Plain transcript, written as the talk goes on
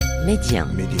Média.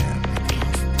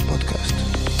 Podcast.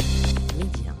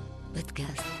 Média.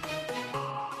 Podcast.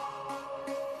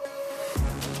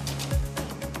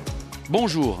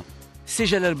 Bonjour, c'est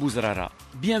Jalal Bouzrara.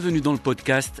 Bienvenue dans le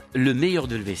podcast Le meilleur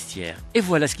de le vestiaire. Et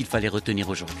voilà ce qu'il fallait retenir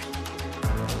aujourd'hui.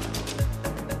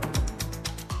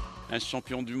 Un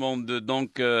champion du monde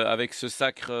donc avec ce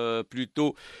sacre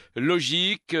plutôt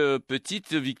logique,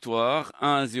 petite victoire,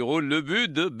 1-0. Le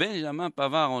but de Benjamin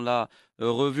Pavard, on l'a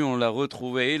revu, on l'a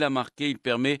retrouvé et il a marqué. Il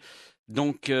permet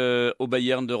donc au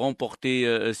Bayern de remporter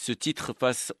ce titre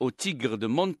face aux Tigres de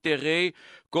Monterrey.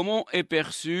 Comment est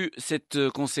perçue cette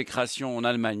consécration en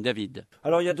Allemagne, David ?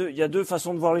 Alors il y a deux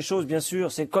façons de voir les choses, bien sûr.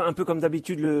 C'est un peu comme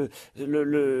d'habitude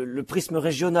le prisme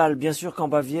régional. Bien sûr qu'en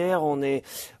Bavière, on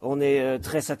est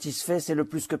très satisfait, c'est le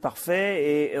plus que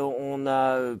parfait, et on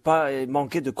n'a pas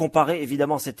manqué de comparer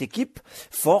évidemment cette équipe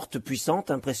forte,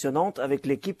 puissante, impressionnante avec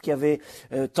l'équipe qui avait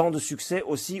tant de succès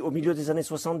aussi au milieu des années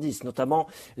 70, notamment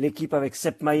l'équipe avec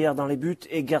Sepp Maier dans les buts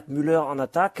et Gerd Müller en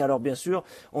attaque. Alors bien sûr,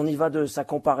 on y va de sa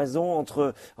comparaison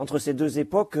entre ces deux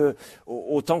époques,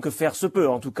 autant que faire se peut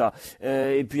en tout cas.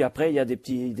 Et puis après, il y a des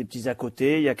petits à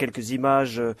côté, il y a quelques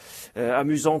images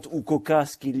amusantes ou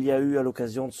cocasses qu'il y a eu à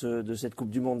l'occasion de cette Coupe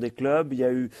du Monde des clubs. Il y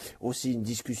a eu aussi une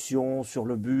discussion sur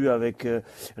le but avec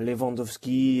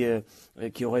Lewandowski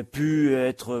qui aurait pu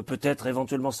être peut-être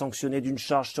éventuellement sanctionné d'une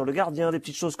charge sur le gardien, des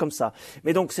petites choses comme ça.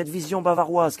 Mais donc cette vision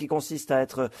bavaroise qui consiste à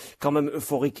être quand même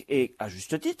euphorique et à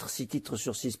juste titre, 6 titres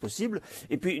sur 6 possibles,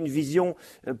 et puis une vision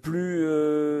plus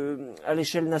à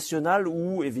l'échelle nationale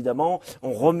où évidemment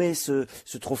on remet ce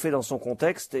trophée dans son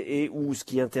contexte et où ce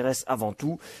qui intéresse avant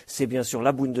tout, c'est bien sûr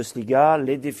la Bundesliga,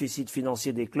 les déficits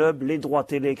financiers des clubs, les droits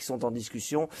télé qui sont en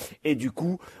discussion, et du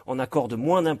coup on accorde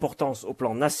moins d'importance au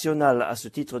plan national à ce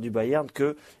titre du Bayern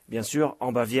que bien sûr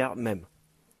en Bavière même.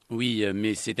 Oui,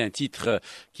 mais c'est un titre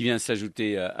qui vient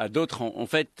s'ajouter à d'autres. En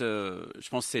fait, je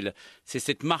pense que c'est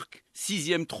cette marque,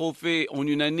 6e trophée en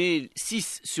une année,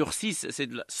 6 sur 6, c'est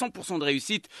de 100% de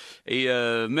réussite. Et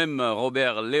même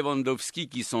Robert Lewandowski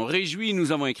qui s'en réjouit.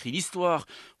 Nous avons écrit l'histoire,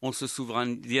 on se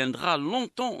souviendra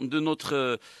longtemps de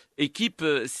notre équipe.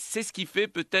 C'est ce qui fait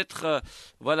peut-être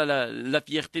la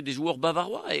fierté des joueurs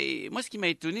bavarois. Et moi, ce qui m'a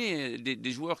étonné,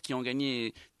 des joueurs qui ont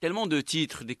gagné tellement de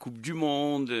titres, des Coupes du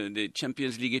Monde, des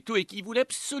Champions League et tout, et qui voulaient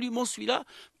absolument celui-là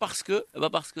parce que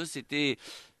c'était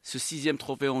ce 6e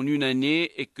trophée en une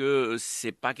année et que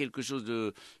c'est pas quelque chose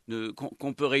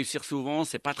qu'on peut réussir souvent,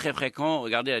 c'est pas très fréquent.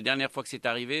 Regardez, la dernière fois que c'est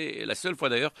arrivé, et la seule fois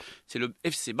d'ailleurs, c'est le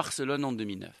FC Barcelone en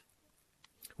 2009.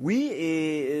 Oui,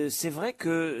 et c'est vrai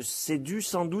que c'est dû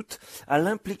sans doute à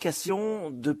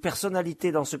l'implication de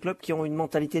personnalités dans ce club qui ont une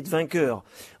mentalité de vainqueur.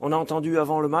 On a entendu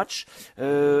avant le match,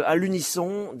 à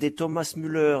l'unisson, des Thomas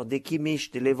Müller, des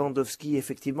Kimmich, des Lewandowski,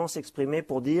 effectivement, s'exprimer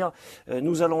pour dire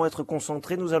nous allons être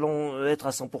concentrés, nous allons être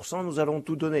à 100%, nous allons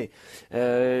tout donner.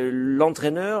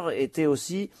 L'entraîneur était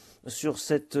aussi sur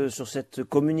cette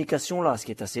communication-là, ce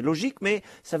qui est assez logique, mais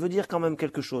ça veut dire quand même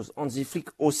quelque chose. Hansi Flick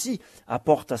aussi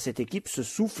apporte à cette équipe ce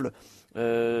souffle,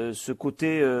 ce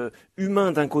côté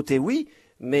humain d'un côté, oui,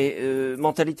 mais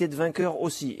mentalité de vainqueur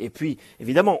aussi. Et puis,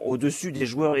 évidemment, au-dessus des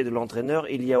joueurs et de l'entraîneur,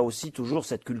 il y a aussi toujours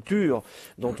cette culture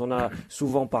dont on a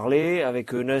souvent parlé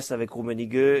avec Eunès, avec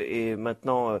Rummenigge et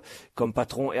maintenant comme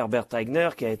patron Herbert Aigner,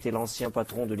 qui a été l'ancien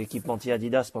patron de l'équipementier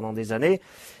Adidas pendant des années.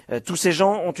 Tous ces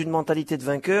gens ont une mentalité de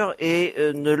vainqueur et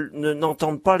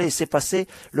n'entendent pas laisser passer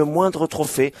le moindre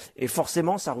trophée. Et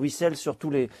forcément, ça ruisselle sur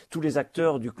tous les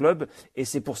acteurs du club. Et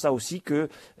c'est pour ça aussi que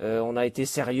on a été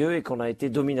sérieux et qu'on a été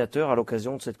dominateur à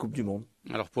l'occasion de cette Coupe du Monde.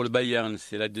 Alors pour le Bayern,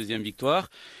 c'est la 2e victoire,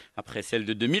 après celle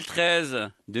de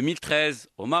 2013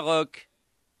 au Maroc,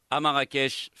 à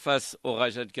Marrakech face au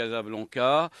Raja de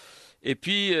Casablanca, et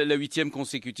puis la 8e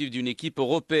consécutive d'une équipe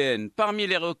européenne. Parmi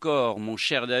les records, mon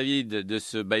cher David, de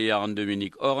ce Bayern de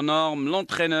Munich hors norme,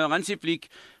 l'entraîneur Hansi Flick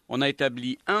on a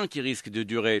établi un qui risque de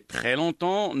durer très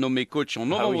longtemps, nommé coach en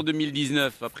novembre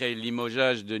 2019 après le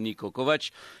limogeage de Niko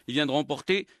Kovac. Il vient de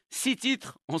remporter 6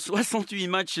 titres en 68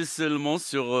 matchs seulement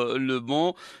sur le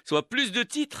banc, soit plus de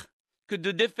titres que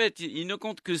de défaites. Il ne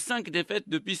compte que 5 défaites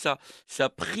depuis sa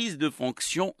prise de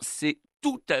fonction. C'est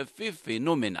tout à fait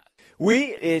phénoménal.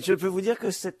 Oui, et je peux vous dire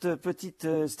que cette petite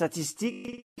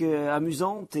statistique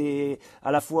amusante et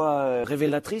à la fois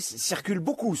révélatrice circule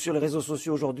beaucoup sur les réseaux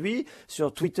sociaux aujourd'hui,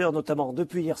 sur Twitter notamment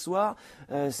depuis hier soir.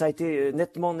 Ça a été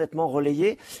nettement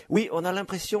relayé. Oui, on a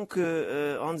l'impression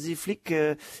que Hansi Flick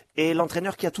est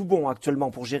l'entraîneur qui a tout bon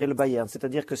actuellement pour gérer le Bayern.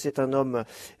 C'est-à-dire que c'est un homme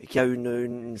qui a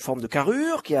une forme de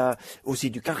carrure, qui a aussi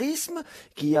du charisme,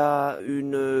 qui a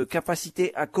une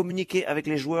capacité à communiquer avec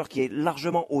les joueurs qui est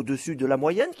largement au-dessus de la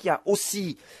moyenne, qui a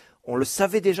aussi On le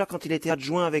savait déjà quand il était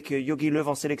adjoint avec Jogi Löw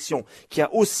en sélection, qui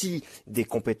a aussi des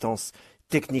compétences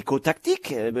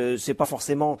technico-tactique, c'est pas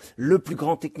forcément le plus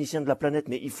grand technicien de la planète,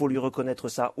 mais il faut lui reconnaître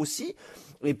ça aussi.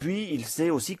 Et puis il sait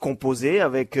aussi composer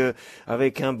avec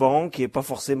un banc qui est pas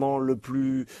forcément le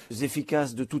plus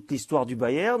efficace de toute l'histoire du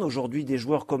Bayern. Aujourd'hui, des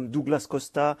joueurs comme Douglas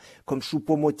Costa, comme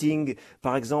Choupo-Moting,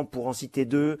 par exemple, pour en citer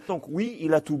deux. Donc oui,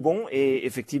 il a tout bon et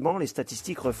effectivement, les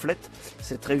statistiques reflètent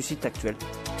cette réussite actuelle.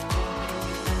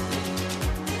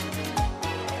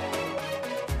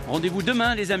 Rendez-vous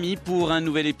demain les amis pour un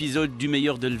nouvel épisode du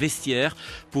meilleur de le vestiaire.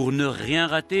 Pour ne rien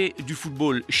rater du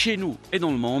football chez nous et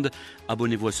dans le monde,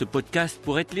 abonnez-vous à ce podcast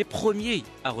pour être les premiers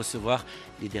à recevoir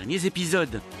les derniers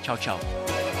épisodes. Ciao ciao.